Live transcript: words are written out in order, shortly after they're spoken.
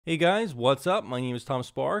Hey guys, what's up? My name is Tom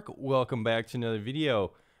Spark. Welcome back to another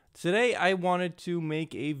video. Today I wanted to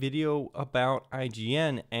make a video about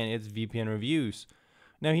IGN and its VPN reviews.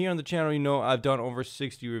 Now here on the channel, I've done over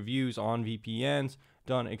 60 reviews on VPNs,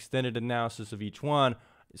 done extended analysis of each one,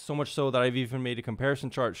 so much so that I've even made a comparison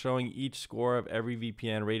chart showing each score of every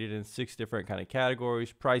VPN rated in 6 different kind of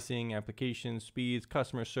categories: pricing, applications, speeds,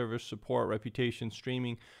 customer service, support, reputation,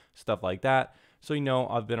 streaming, stuff like that. So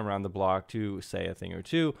I've been around the block to say a thing or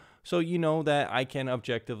two. So that I can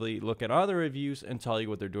objectively look at other reviews and tell you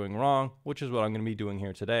what they're doing wrong, which is what I'm going to be doing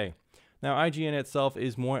here today. Now, IGN itself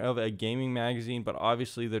is more of a gaming magazine, but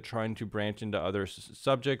obviously they're trying to branch into other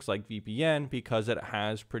subjects like VPN because it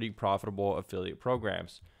has pretty profitable affiliate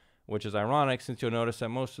programs, which is ironic since you'll notice that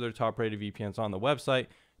most of their top-rated VPNs on the website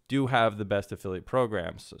do have the best affiliate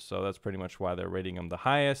programs. So that's pretty much why they're rating them the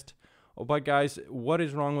highest. But guys, what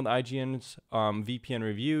is wrong with IGN's VPN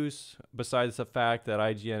reviews, besides the fact that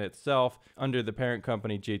IGN itself, under the parent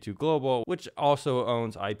company J2 Global, which also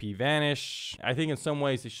owns IPVanish, I think in some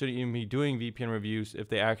ways they shouldn't even be doing VPN reviews if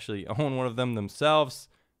they actually own one of them themselves.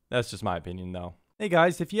 That's just my opinion though. Hey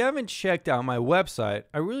guys, if you haven't checked out my website,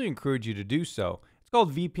 I really encourage you to do so. It's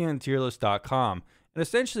called VPNtierlist.com, and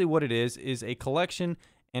essentially what it is a collection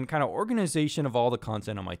and kind of organization of all the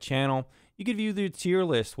content on my channel. You could view the tier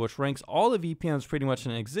list, which ranks all the VPNs pretty much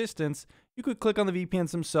in existence. You could click on the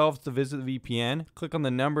VPNs themselves to visit the VPN, click on the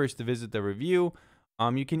numbers to visit the review.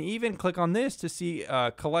 You can even click on this to see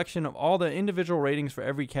a collection of all the individual ratings for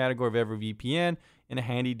every category of every VPN in a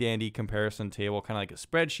handy dandy comparison table, kind of like a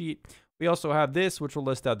spreadsheet. We also have this, which will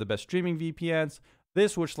list out the best streaming VPNs,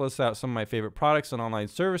 this, which lists out some of my favorite products and online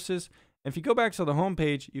services. If you go back to the home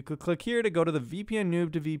page, you could click here to go to the VPN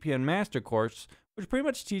Noob to VPN Master course, which pretty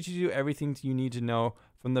much teaches you everything you need to know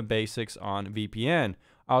from the basics on VPN.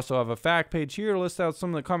 I also have a fact page here to list out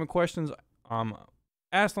some of the common questions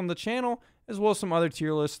asked on the channel, as well as some other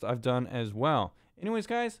tier lists I've done as well. Anyways,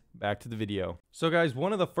 guys, back to the video. So guys,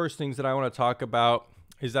 one of the first things that I want to talk about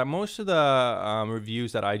is that most of the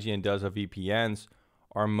reviews that IGN does of VPNs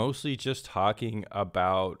are mostly just talking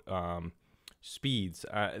about speeds.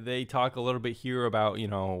 They talk a little bit here about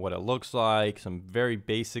what it looks like, some very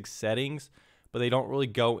basic settings, but they don't really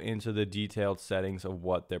go into the detailed settings of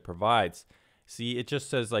what it provides. See, it just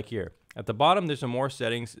says like here at the bottom there's a more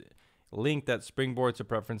settings link that springboards to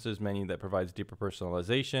preferences menu that provides deeper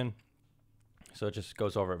personalization. So it just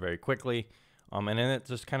goes over it very quickly, and then it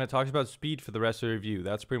just kind of talks about speed for the rest of the review.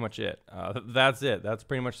 That's pretty much it. That's it. That's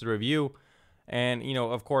pretty much the review. And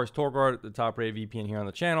of course, TorGuard, the top rated VPN here on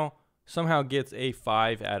the channel, somehow gets a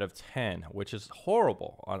 5 out of 10, which is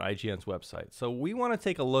horrible on IGN's website. So we want to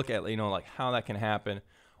take a look at like how that can happen,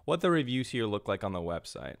 what the reviews here look like on the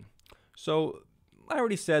website. So I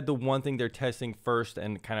already said the one thing they're testing first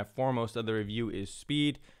and kind of foremost of the review is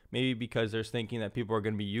speed, maybe because they're thinking that people are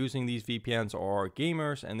going to be using these VPNs or are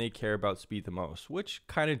gamers and they care about speed the most, which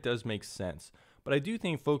kind of does make sense. But I do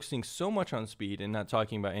think focusing so much on speed and not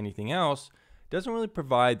talking about anything else doesn't really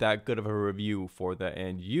provide that good of a review for the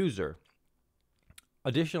end user.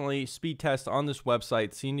 Additionally, speed tests on this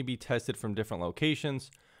website seem to be tested from different locations,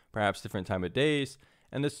 perhaps different time of days,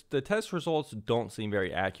 and the test results don't seem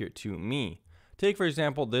very accurate to me. Take, for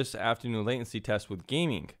example, this afternoon latency test with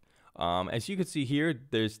gaming. As you can see here,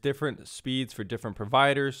 there's different speeds for different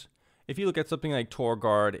providers. If you look at something like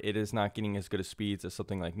TorGuard, it is not getting as good of speeds as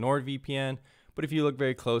something like NordVPN. But if you look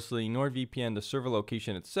very closely, NordVPN, the server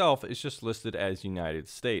location itself, is just listed as United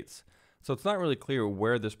States. So it's not really clear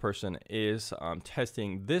where this person is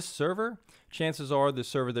testing this server. Chances are the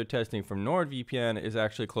server they're testing from NordVPN is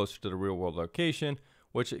actually closer to the real world location,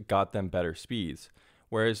 which got them better speeds.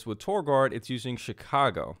 Whereas with TorGuard, it's using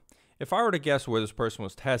Chicago. If I were to guess where this person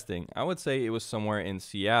was testing, I would say it was somewhere in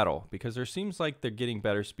Seattle, because there seems like they're getting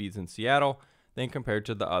better speeds in Seattle than compared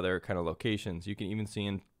to the other kind of locations. You can even see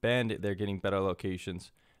in Bend they're getting better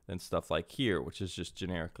locations than stuff like here, which is just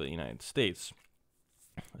generically United States.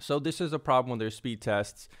 So this is a problem with their speed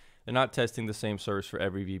tests. They're not testing the same service for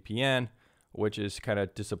every VPN, which is kind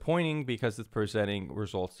of disappointing because it's presenting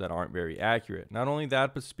results that aren't very accurate. Not only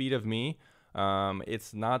that, but speed of me,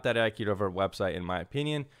 it's not that accurate of a website in my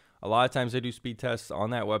opinion. A lot of times they do speed tests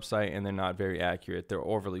on that website and they're not very accurate. They're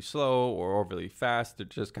overly slow or overly fast. They're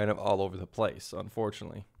just kind of all over the place,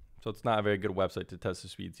 unfortunately. So it's not a very good website to test the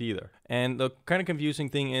speeds either. And the kind of confusing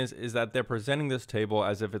thing is that they're presenting this table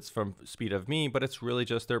as if it's from Speed of Me, but it's really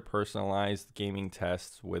just their personalized gaming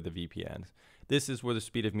tests with the VPNs. This is where the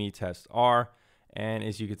Speed of Me tests are. And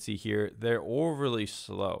as you can see here, they're overly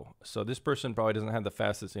slow. So this person probably doesn't have the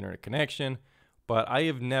fastest internet connection, but I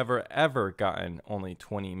have never ever gotten only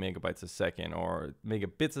 20 megabytes a second or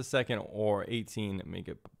megabits a second or 18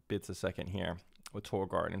 megabits a second here with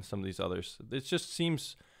TorGuard and some of these others. It just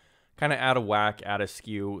seems kind of out of whack, out of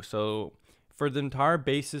skew. So for the entire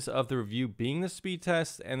basis of the review being the speed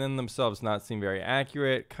test and then themselves not seem very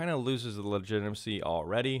accurate, kind of loses the legitimacy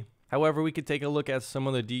already. However, we could take a look at some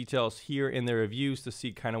of the details here in their reviews to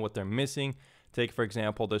see kind of what they're missing. Take, for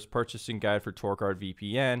example, this purchasing guide for TorGuard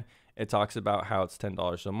VPN. It talks about how it's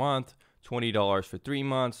 $10 a month, $20 for 3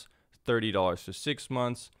 months, $30 for 6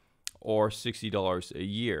 months, or $60 a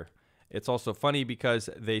year. It's also funny because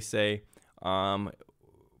they say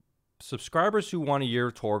subscribers who want a year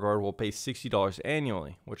of TorGuard will pay $60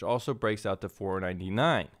 annually, which also breaks out to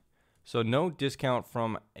 $4.99. So no discount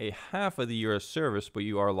from a half of the year of service, but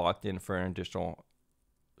you are locked in for an additional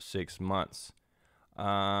 6 months.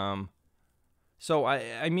 So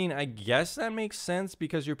I mean, I guess that makes sense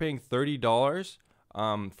because you're paying $30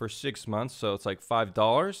 for 6 months. So it's like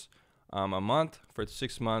 $5 a month for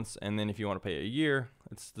 6 months. And then if you want to pay a year,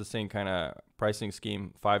 it's the same kind of pricing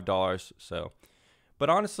scheme, $5. So, but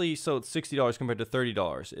honestly, so it's $60 compared to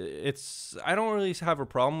 $30. I don't really have a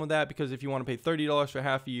problem with that because if you want to pay $30 for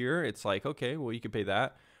half a year, it's like, okay, well, you could pay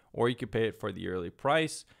that, or you could pay it for the yearly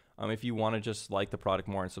price if you want to just like the product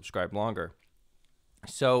more and subscribe longer.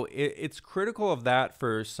 So it's critical of that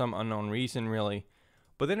for some unknown reason, really.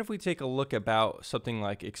 But then if we take a look about something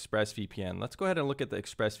like ExpressVPN, let's go ahead and look at the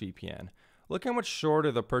ExpressVPN. Look how much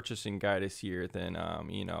shorter the purchasing guide is here than,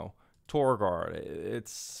 TorGuard.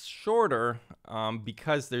 It's shorter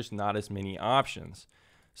because there's not as many options.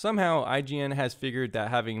 Somehow IGN has figured that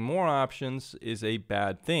having more options is a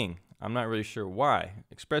bad thing. I'm not really sure why.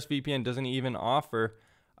 ExpressVPN doesn't even offer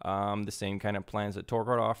the same kind of plans that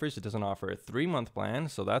TorGuard offers. It doesn't offer a 3-month plan,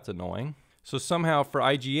 so that's annoying. So somehow for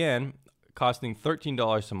IGN, costing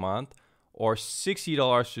 $13 a month or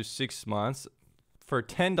 $60 for 6 months for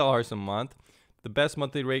 $10 a month, the best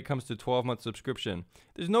monthly rate comes to 12-month subscription.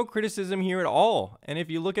 There's no criticism here at all. And if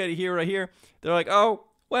you look at it here, right here, they're like, oh,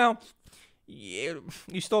 well, you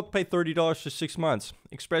still have to pay $30 for 6 months.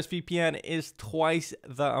 ExpressVPN is twice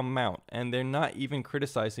the amount, and they're not even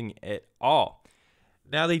criticizing it all.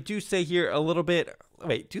 Now, they do say here a little bit,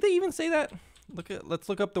 wait, do they even say that? Let's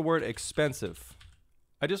look up the word expensive.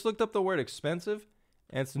 I just looked up the word expensive,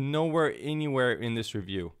 and it's nowhere anywhere in this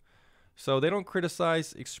review. So they don't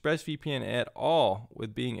criticize ExpressVPN at all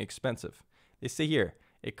with being expensive. They say here,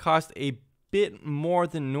 it costs a bit more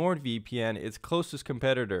than NordVPN, its closest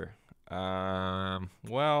competitor.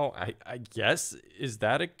 Well, I guess, is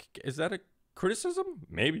that a criticism?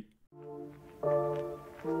 Maybe.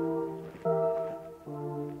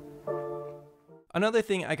 Another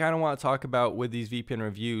thing I kind of want to talk about with these VPN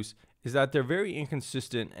reviews is that they're very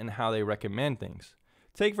inconsistent in how they recommend things.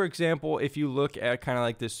 Take, for example, if you look at kind of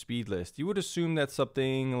like this speed list, you would assume that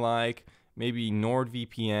something like maybe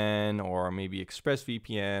NordVPN or maybe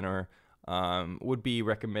ExpressVPN or would be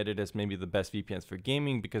recommended as maybe the best VPNs for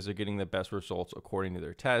gaming because they're getting the best results according to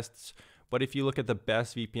their tests. But if you look at the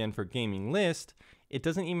best VPN for gaming list, it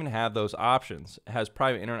doesn't even have those options. It has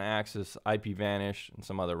private internet access, IPVanish, and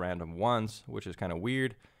some other random ones, which is kind of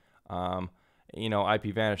weird.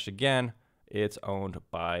 IPVanish, again, it's owned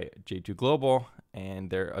by J2 Global, and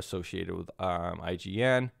they're associated with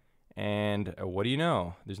IGN. And what do you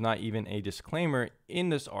know? There's not even a disclaimer in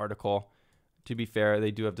this article. To be fair,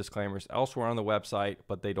 they do have disclaimers elsewhere on the website,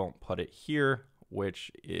 but they don't put it here,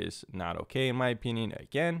 which is not okay in my opinion.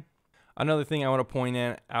 Again, another thing I want to point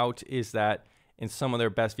out is that in some of their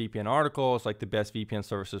best VPN articles, like the best VPN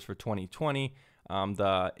services for 2020,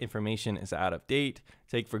 the information is out of date.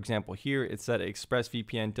 Take, for example, here, it said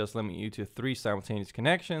ExpressVPN does limit you to 3 simultaneous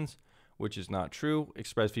connections, which is not true.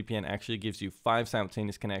 ExpressVPN actually gives you 5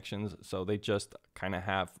 simultaneous connections, so they just kind of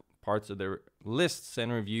have parts of their lists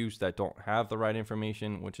and reviews that don't have the right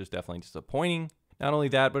information, which is definitely disappointing. Not only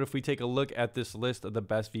that, but if we take a look at this list of the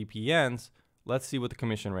best VPNs, let's see what the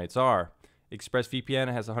commission rates are.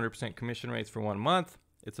 ExpressVPN has 100% commission rates for 1 month.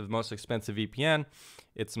 It's the most expensive VPN.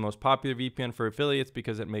 It's the most popular VPN for affiliates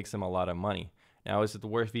because it makes them a lot of money. Now, is it the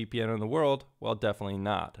worst VPN in the world? Well, definitely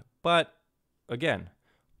not. But again,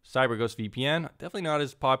 CyberGhost VPN, definitely not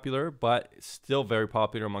as popular, but still very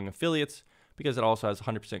popular among affiliates because it also has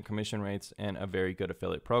 100% commission rates and a very good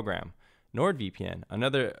affiliate program. NordVPN,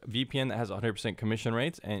 another VPN that has 100% commission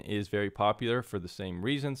rates and is very popular for the same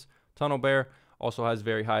reasons. TunnelBear also has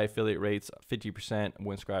very high affiliate rates, 50%.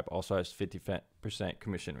 Windscribe also has 50%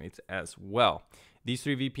 commission rates as well. These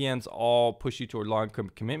 3 VPNs all push you toward long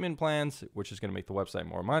commitment plans, which is going to make the website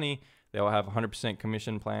more money. They all have 100%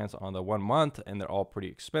 commission plans on the 1 month, and they're all pretty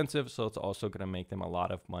expensive, so it's also going to make them a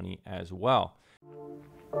lot of money as well.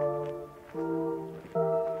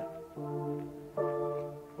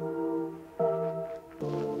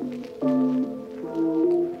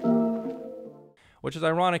 Which is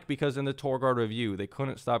ironic because in the Torguard review, they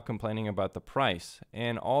couldn't stop complaining about the price,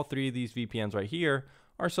 and all 3 of these VPNs right here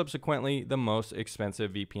are subsequently the most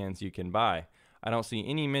expensive VPNs you can buy. I don't see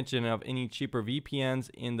any mention of any cheaper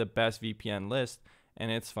VPNs in the best VPN list,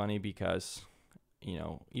 and it's funny because, you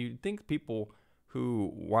know, you'd think people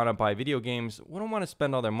who want to buy video games wouldn't want to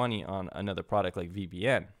spend all their money on another product like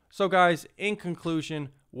VPN. So guys, in conclusion,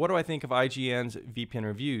 what do I think of IGN's VPN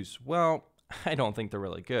reviews? Well, I don't think they're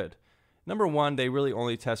really good. Number one, they really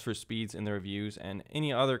only test for speeds in the reviews, and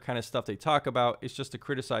any other kind of stuff they talk about is just to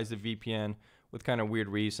criticize the VPN with kind of weird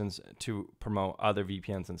reasons to promote other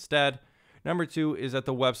VPNs instead. Number two is that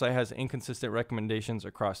the website has inconsistent recommendations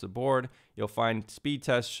across the board. You'll find speed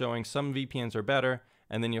tests showing some VPNs are better,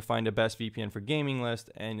 and then you'll find a best VPN for gaming list,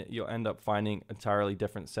 and you'll end up finding entirely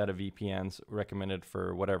different set of VPNs recommended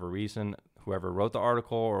for whatever reason, whoever wrote the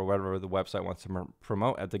article or whatever the website wants to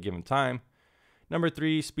promote at the given time. Number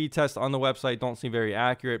three, speed tests on the website don't seem very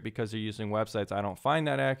accurate because they're using websites I don't find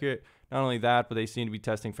that accurate. Not only that, but they seem to be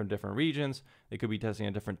testing from different regions. They could be testing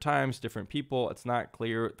at different times, different people. It's not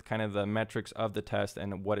clear kind of the metrics of the test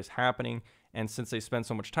and what is happening. And since they spend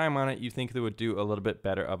so much time on it, you think they would do a little bit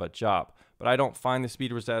better of a job. But I don't find the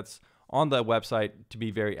speed resets on the website to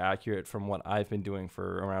be very accurate from what I've been doing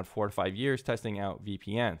for around 4 to 5 years testing out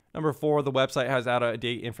VPN. Number four, the website has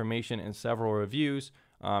out-of-date information in several reviews.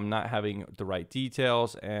 Not having the right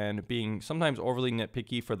details and being sometimes overly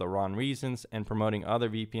nitpicky for the wrong reasons and promoting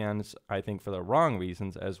other VPNs, I think, for the wrong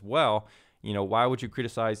reasons as well. You know, why would you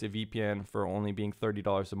criticize a VPN for only being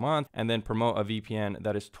 $30 a month and then promote a VPN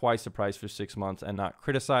that is twice the price for 6 months and not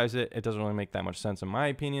criticize it? It doesn't really make that much sense in my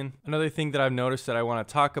opinion. Another thing that I've noticed that I want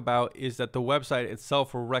to talk about is that the website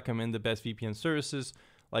itself will recommend the best VPN services.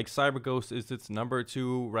 Like CyberGhost is its number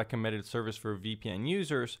 2 recommended service for VPN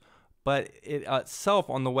users, but it itself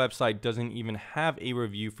on the website doesn't even have a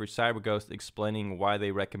review for CyberGhost explaining why they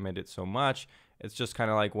recommend it so much. It's just kind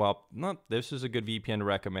of like, well, no, this is a good VPN to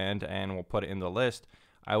recommend and we'll put it in the list.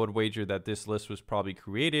 I would wager that this list was probably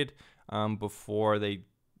created before they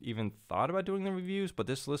even thought about doing the reviews, but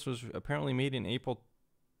this list was apparently made in April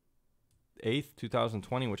 8th,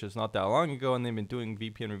 2020, which is not that long ago, and they've been doing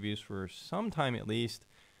VPN reviews for some time at least,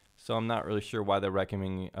 so I'm not really sure why they're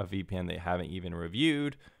recommending a VPN they haven't even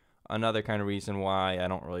reviewed. Another kind of reason why I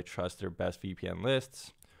don't really trust their best VPN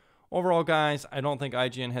lists. Overall, guys, I don't think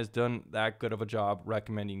IGN has done that good of a job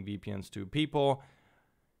recommending VPNs to people.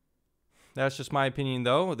 That's just my opinion,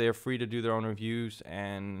 though. They're free to do their own reviews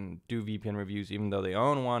and do VPN reviews even though they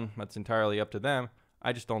own one. That's entirely up to them.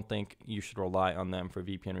 I just don't think you should rely on them for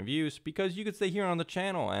VPN reviews because you could stay here on the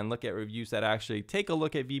channel and look at reviews that actually take a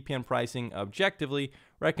look at VPN pricing objectively,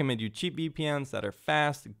 recommend you cheap VPNs that are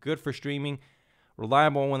fast, good for streaming,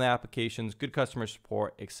 reliable with applications, good customer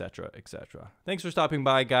support, etc., etc. Thanks for stopping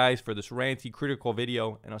by, guys, for this ranty, critical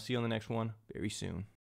video, and I'll see you on the next one very soon.